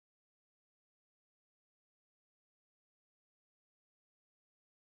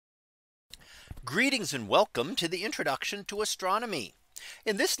Greetings and welcome to the introduction to astronomy.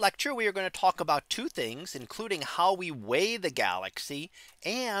 In this lecture, we are going to talk about two things, including how we weigh the galaxy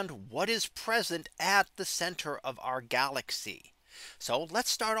and what is present at the center of our galaxy. So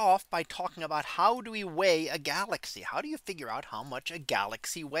let's start off by talking about how do we weigh a galaxy? How do you figure out how much a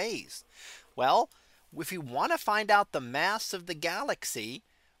galaxy weighs? Well, if you want to find out the mass of the galaxy,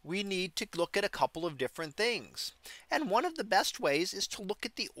 we need to look at a couple of different things. And one of the best ways is to look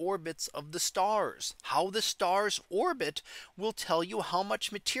at the orbits of the stars. How the stars orbit will tell you how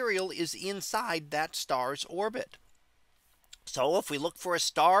much material is inside that star's orbit. So if we look for a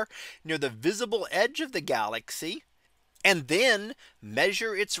star near the visible edge of the galaxy and then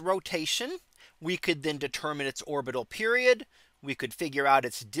measure its rotation, we could then determine its orbital period. We could figure out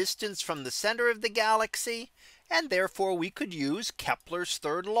its distance from the center of the galaxy. And therefore we could use Kepler's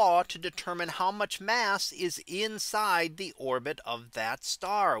third law to determine how much mass is inside the orbit of that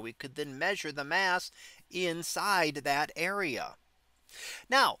star. We could then measure the mass inside that area.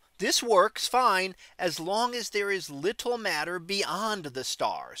 Now, this works fine as long as there is little matter beyond the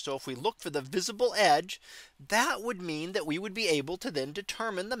star. So if we look for the visible edge, that would mean that we would be able to then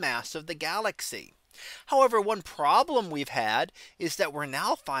determine the mass of the galaxy. However, one problem we've had is that we're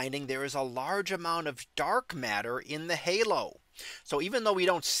now finding there is a large amount of dark matter in the halo. So even though we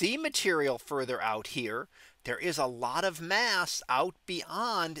don't see material further out here, there is a lot of mass out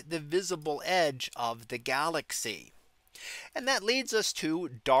beyond the visible edge of the galaxy. And that leads us to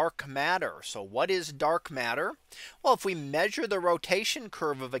dark matter. So what is dark matter? Well, if we measure the rotation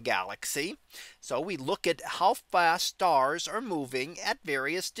curve of a galaxy, so we look at how fast stars are moving at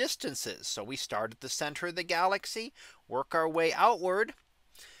various distances. So we start at the center of the galaxy, work our way outward.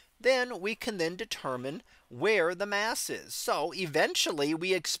 Then we can then determine where the mass is. So eventually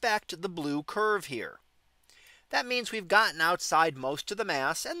we expect the blue curve here. That means we've gotten outside most of the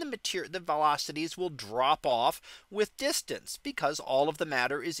mass and the velocities will drop off with distance because all of the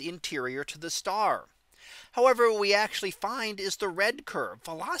matter is interior to the star. However, what we actually find is the red curve.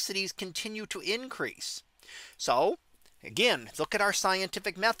 Velocities continue to increase. So again, look at our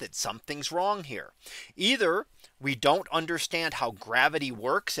scientific method. Something's wrong here. Either we don't understand how gravity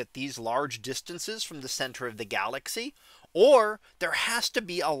works at these large distances from the center of the galaxy, or there has to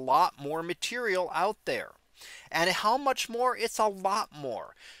be a lot more material out there. And how much more? It's a lot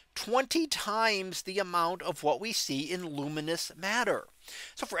more. 20 times the amount of what we see in luminous matter.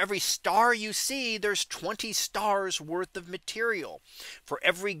 So for every star you see, there's 20 stars worth of material. For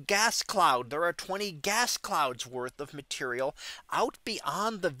every gas cloud, there are 20 gas clouds worth of material out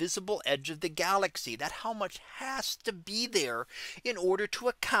beyond the visible edge of the galaxy. That's how much has to be there in order to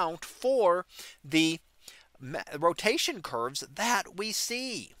account for the rotation curves that we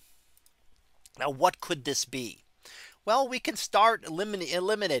see. Now, what could this be? Well, we can start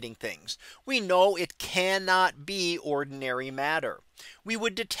eliminating things. We know it cannot be ordinary matter. We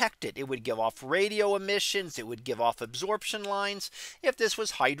would detect it. It would give off radio emissions. It would give off absorption lines. If this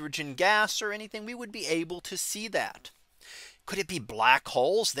was hydrogen gas or anything, we would be able to see that. Could it be black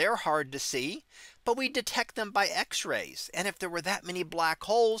holes? They're hard to see, but we detect them by X-rays. And if there were that many black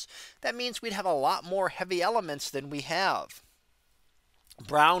holes, that means we'd have a lot more heavy elements than we have.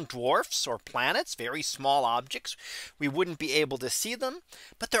 Brown dwarfs or planets, very small objects, we wouldn't be able to see them,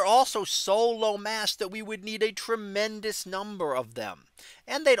 but they're also so low mass that we would need a tremendous number of them.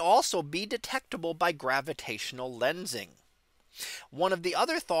 And they'd also be detectable by gravitational lensing. One of the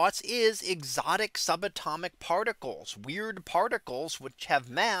other thoughts is exotic subatomic particles, weird particles which have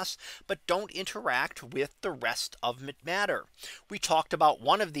mass but don't interact with the rest of matter. We talked about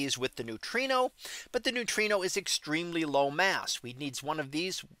one of these with the neutrino, but the neutrino is extremely low mass. We need one of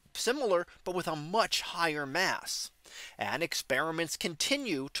these similar but with a much higher mass. And experiments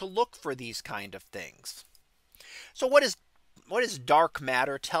continue to look for these kind of things. So what does dark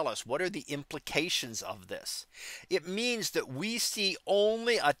matter tell us? What are the implications of this? It means that we see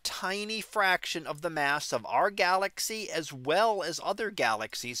only a tiny fraction of the mass of our galaxy as well as other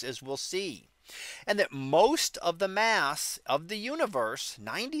galaxies, as we'll see. And that most of the mass of the universe,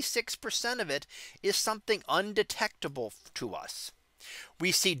 96% of it, is something undetectable to us.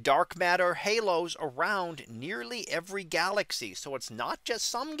 We see dark matter halos around nearly every galaxy. So it's not just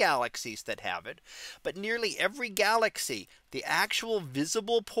some galaxies that have it, but nearly every galaxy. The actual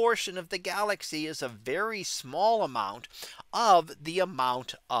visible portion of the galaxy is a very small amount of the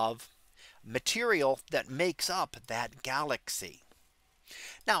amount of material that makes up that galaxy.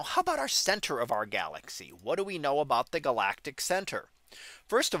 Now, how about our center of our galaxy? What do we know about the galactic center?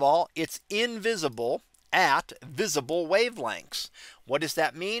 First of all, it's invisible at visible wavelengths. What does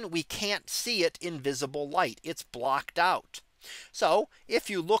that mean? We can't see it in visible light. It's blocked out. So if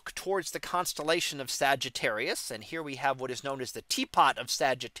you look towards the constellation of Sagittarius, and here we have what is known as the teapot of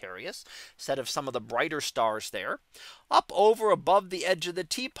Sagittarius, set of some of the brighter stars there, up over above the edge of the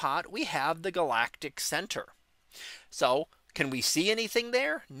teapot, we have the galactic center. So can we see anything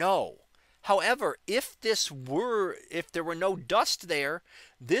there? No. However, if there were no dust there,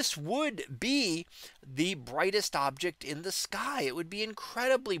 this would be the brightest object in the sky. It would be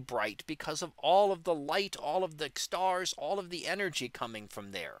incredibly bright because of all of the light, all of the stars, all of the energy coming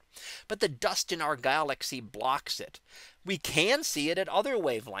from there. But the dust in our galaxy blocks it. We can see it at other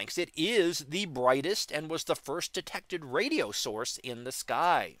wavelengths. It is the brightest and was the first detected radio source in the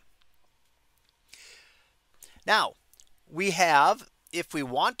sky. Now, we have, if we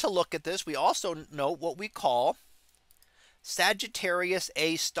want to look at this, we also note what we call Sagittarius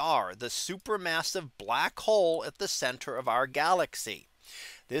A star, the supermassive black hole at the center of our galaxy.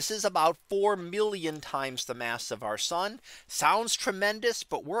 This is about 4 million times the mass of our sun. Sounds tremendous,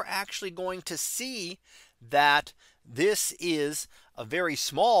 but we're actually going to see that this is a very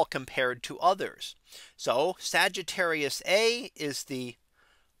small compared to others. So Sagittarius A is the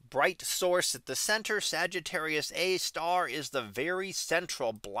bright source at the center. Sagittarius A star is the very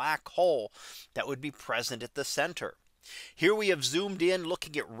central black hole that would be present at the center. Here we have zoomed in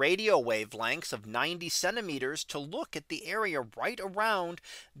looking at radio wavelengths of 90 centimeters to look at the area right around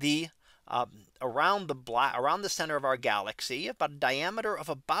the center of our galaxy. About a diameter of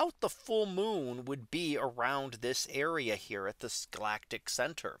about the full moon would be around this area here at this galactic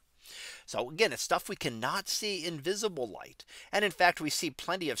center. So again, it's stuff we cannot see in visible light. And in fact, we see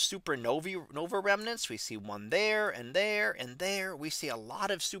plenty of supernova remnants. We see one there and there and there. We see a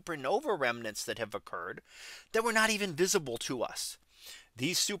lot of supernova remnants that have occurred that were not even visible to us.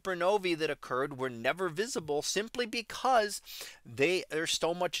 These supernovae that occurred were never visible simply because there's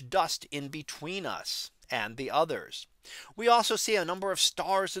so much dust in between us and the others. We also see a number of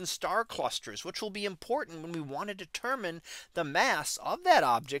stars and star clusters, which will be important when we want to determine the mass of that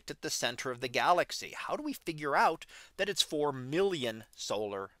object at the center of the galaxy. How do we figure out that it's 4 million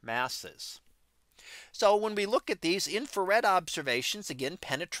solar masses? So when we look at these infrared observations, again,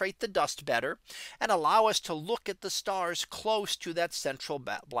 penetrate the dust better and allow us to look at the stars close to that central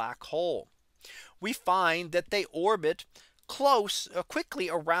black hole. We find that they orbit quickly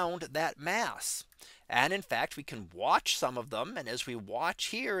around that mass. And in fact, we can watch some of them. And as we watch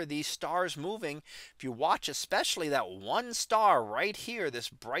here, these stars moving, if you watch especially that one star right here, this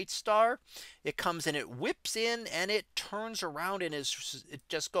bright star, it comes in, it whips in and it turns around and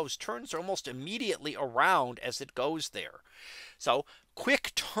turns almost immediately around as it goes there. So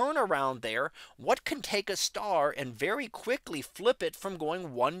quick turnaround there. What can take a star and very quickly flip it from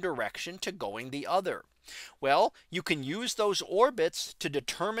going one direction to going the other? Well, you can use those orbits to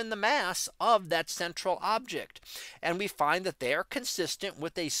determine the mass of that central object. And we find that they are consistent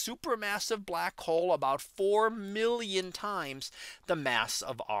with a supermassive black hole about 4 million times the mass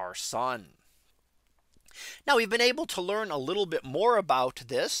of our sun. Now we've been able to learn a little bit more about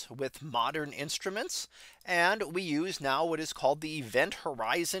this with modern instruments. And we use now what is called the Event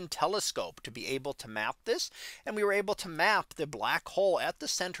Horizon Telescope to be able to map this. And we were able to map the black hole at the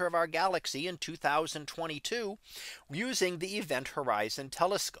center of our galaxy in 2022 using the Event Horizon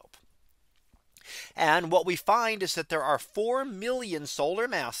Telescope. And what we find is that there are 4 million solar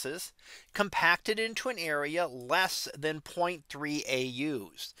masses compacted into an area less than 0.3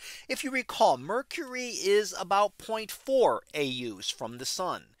 AUs. If you recall, Mercury is about 0.4 AUs from the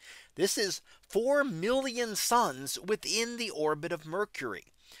sun. This is 4 million suns within the orbit of Mercury.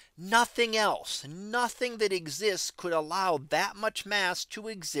 Nothing else, nothing that exists could allow that much mass to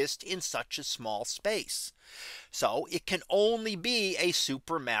exist in such a small space. So it can only be a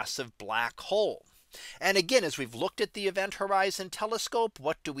supermassive black hole. And again, as we've looked at the Event Horizon Telescope,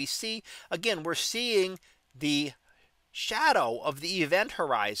 what do we see? Again, we're seeing the shadow of the event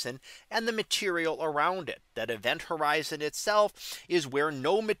horizon and the material around it. That event horizon itself is where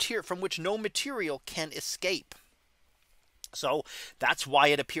from which no material can escape. So that's why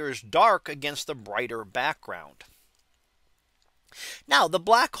it appears dark against the brighter background. Now the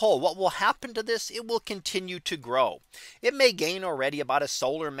black hole, what will happen to this? It will continue to grow. It may gain already about a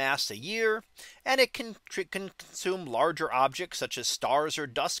solar mass a year, and it can consume larger objects such as stars or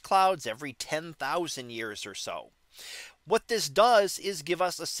dust clouds every 10,000 years or so. What this does is give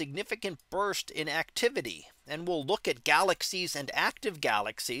us a significant burst in activity. And we'll look at galaxies and active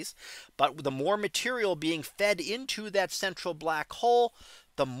galaxies. But the more material being fed into that central black hole,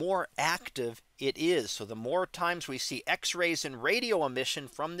 the more active it is. So the more times we see X-rays and radio emission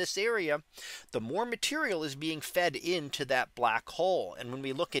from this area, the more material is being fed into that black hole. And when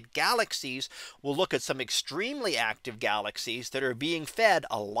we look at galaxies, we'll look at some extremely active galaxies that are being fed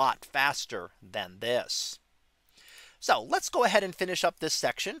a lot faster than this. So let's go ahead and finish up this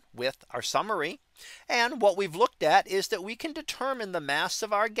section with our summary. And what we've looked at is that we can determine the mass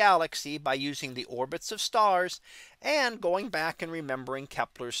of our galaxy by using the orbits of stars and going back and remembering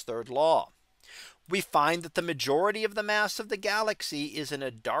Kepler's third law. We find that the majority of the mass of the galaxy is in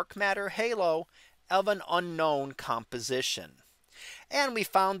a dark matter halo of an unknown composition. And we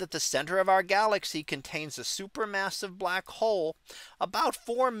found that the center of our galaxy contains a supermassive black hole about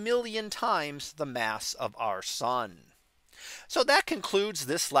 4 million times the mass of our sun. So that concludes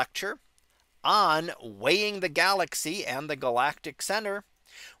this lecture on weighing the galaxy and the galactic center.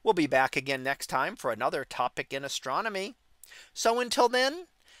 We'll be back again next time for another topic in astronomy. So until then,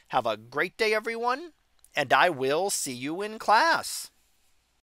 have a great day, everyone, and I will see you in class.